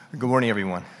Good morning,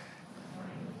 everyone.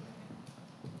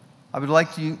 I would like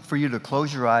for you to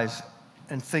close your eyes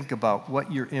and think about what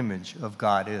your image of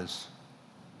God is.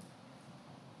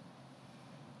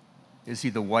 Is he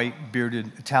the white,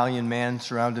 bearded Italian man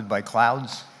surrounded by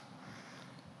clouds?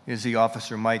 Is he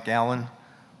Officer Mike Allen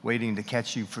waiting to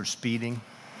catch you for speeding?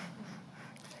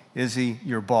 Is he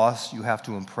your boss you have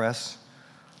to impress?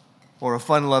 Or a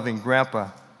fun-loving grandpa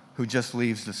who just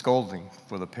leaves the scolding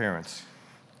for the parents?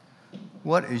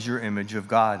 What is your image of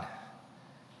God?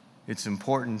 It's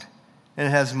important, and it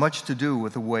has much to do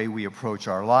with the way we approach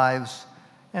our lives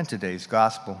and today's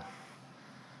gospel.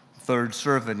 The third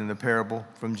servant in the parable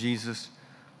from Jesus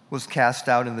was cast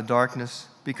out in the darkness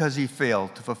because he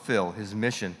failed to fulfill his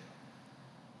mission.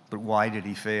 But why did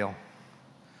he fail?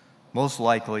 Most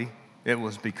likely, it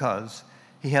was because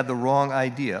he had the wrong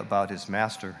idea about his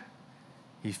master.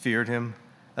 He feared him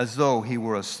as though he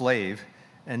were a slave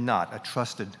and not a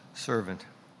trusted servant.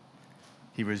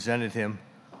 He resented him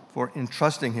for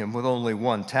entrusting him with only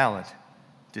one talent.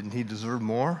 Didn't he deserve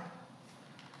more?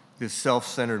 This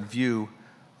self-centered view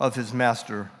of his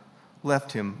master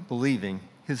left him believing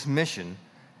his mission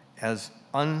as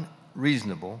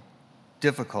unreasonable,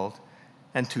 difficult,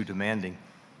 and too demanding.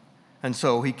 And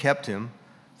so it kept him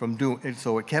from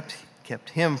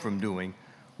doing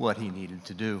what he needed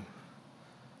to do.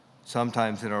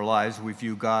 Sometimes in our lives,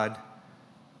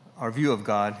 our view of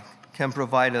God can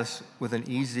provide us with an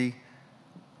easy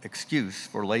excuse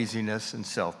for laziness and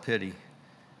self-pity.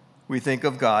 We think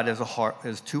of God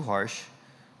as too harsh,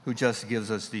 who just gives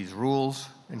us these rules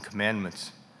and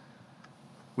commandments.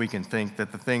 We can think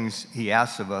that the things he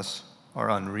asks of us are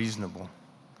unreasonable.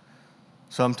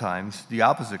 Sometimes the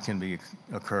opposite can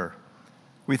occur.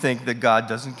 We think that God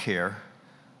doesn't care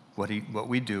what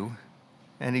we do,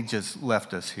 and he just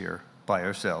left us here by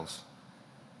ourselves.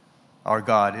 Our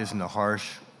God isn't a harsh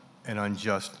and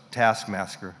unjust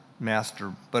taskmaster,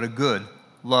 but a good,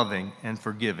 loving, and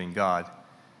forgiving God.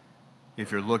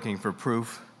 If you're looking for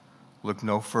proof, look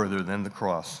no further than the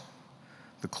cross,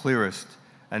 the clearest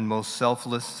and most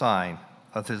selfless sign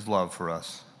of his love for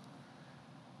us.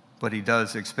 But he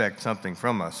does expect something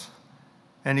from us,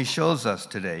 and he shows us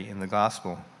today in the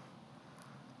gospel.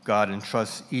 God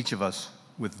entrusts each of us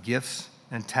with gifts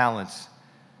and talents,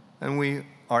 and we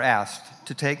are asked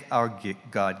to take our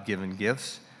God-given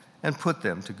gifts and put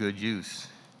them to good use.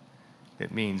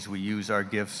 It means we use our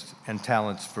gifts and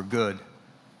talents for good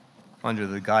under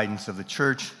the guidance of the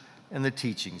church and the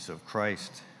teachings of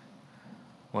Christ.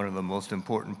 One of the most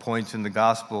important points in the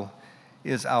gospel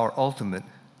is our ultimate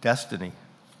destiny,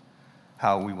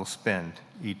 how we will spend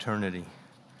eternity.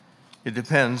 It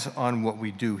depends on what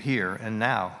we do here and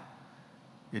now.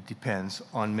 It depends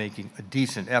on making a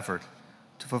decent effort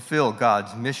to fulfill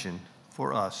God's mission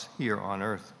for us here on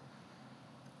earth.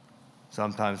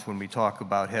 Sometimes when we talk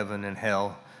about heaven and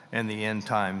hell and the end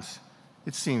times,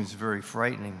 it seems very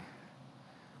frightening.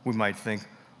 We might think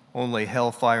only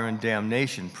hellfire and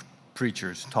damnation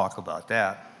preachers talk about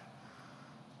that.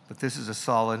 But this is a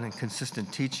solid and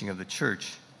consistent teaching of the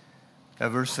church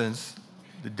ever since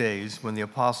the days when the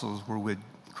apostles were with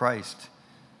Christ.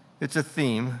 It's a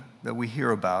theme that we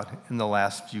hear about in the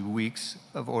last few weeks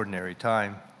of ordinary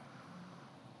time.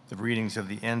 The readings of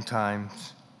the end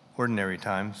times, ordinary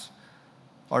times,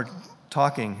 are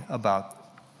talking about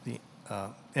the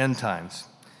end times.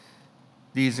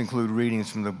 These include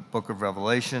readings from the book of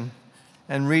Revelation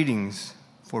and readings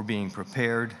for being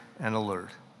prepared and alert.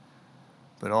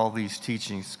 But all these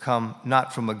teachings come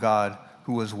not from a God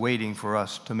who is waiting for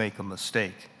us to make a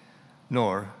mistake,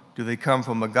 nor do they come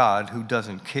from a God who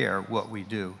doesn't care what we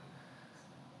do.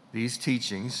 These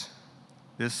teachings,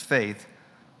 this faith,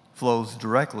 flows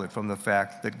directly from the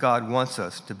fact that God wants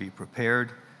us to be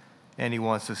prepared, and he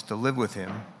wants us to live with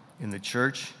him in the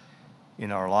church, in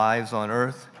our lives on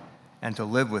earth, and to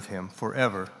live with him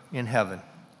forever in heaven.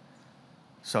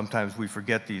 Sometimes we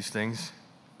forget these things,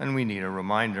 and we need a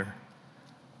reminder.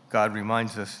 God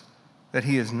reminds us that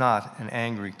he is not an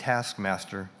angry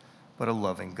taskmaster, but a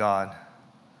loving God.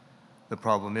 The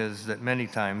problem is that many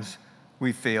times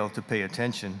we fail to pay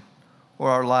attention, or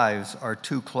our lives are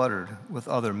too cluttered with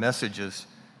other messages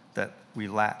that we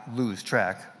lose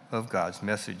track of God's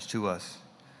message to us.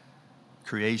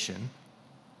 Creation,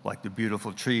 like the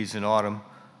beautiful trees in autumn,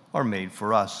 are made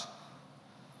for us.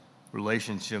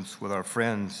 Relationships with our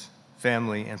friends,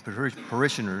 family, and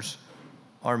parishioners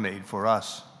are made for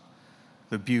us.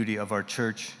 The beauty of our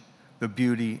church, the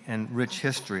beauty and rich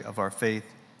history of our faith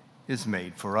is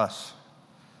made for us.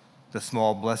 The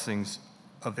small blessings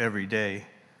of every day,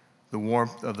 the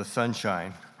warmth of the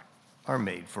sunshine, are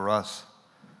made for us.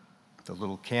 The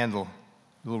little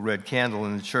red candle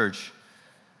in the church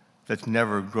that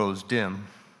never grows dim,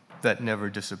 that never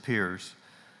disappears,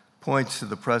 points to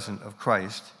the presence of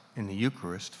Christ in the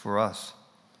Eucharist for us.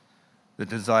 The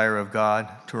desire of God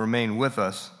to remain with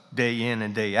us day in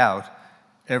and day out,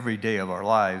 every day of our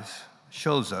lives,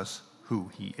 shows us who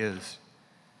he is.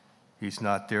 He's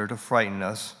not there to frighten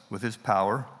us with his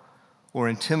power, or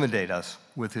intimidate us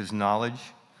with his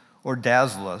knowledge, or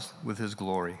dazzle us with his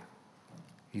glory.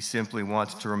 He simply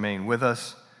wants to remain with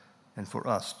us and for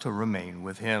us to remain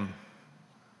with him.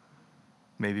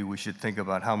 Maybe we should think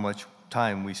about how much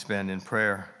time we spend in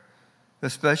prayer,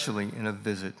 especially in a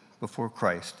visit before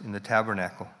Christ in the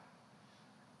tabernacle.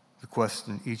 The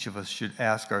question each of us should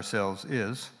ask ourselves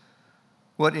is,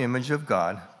 what image of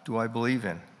God do I believe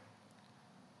in?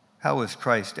 How is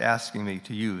Christ asking me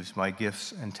to use my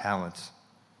gifts and talents?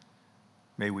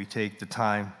 May we take the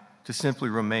time to simply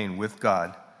remain with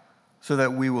God so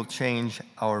that we will change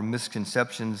our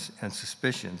misconceptions and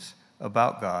suspicions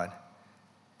about God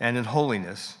and in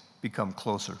holiness become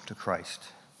closer to Christ.